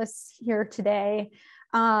panelists here today.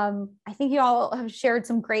 I think you all have shared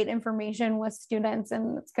some great information with students,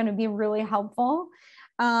 and it's going to be really helpful.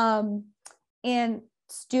 And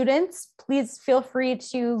students, please feel free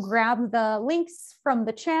to grab the links from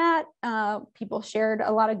the chat. People shared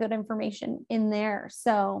a lot of good information in there.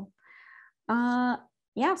 So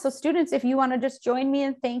yeah, so students, if you want to just join me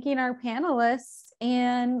in thanking our panelists,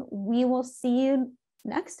 and we will see you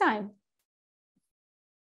next time.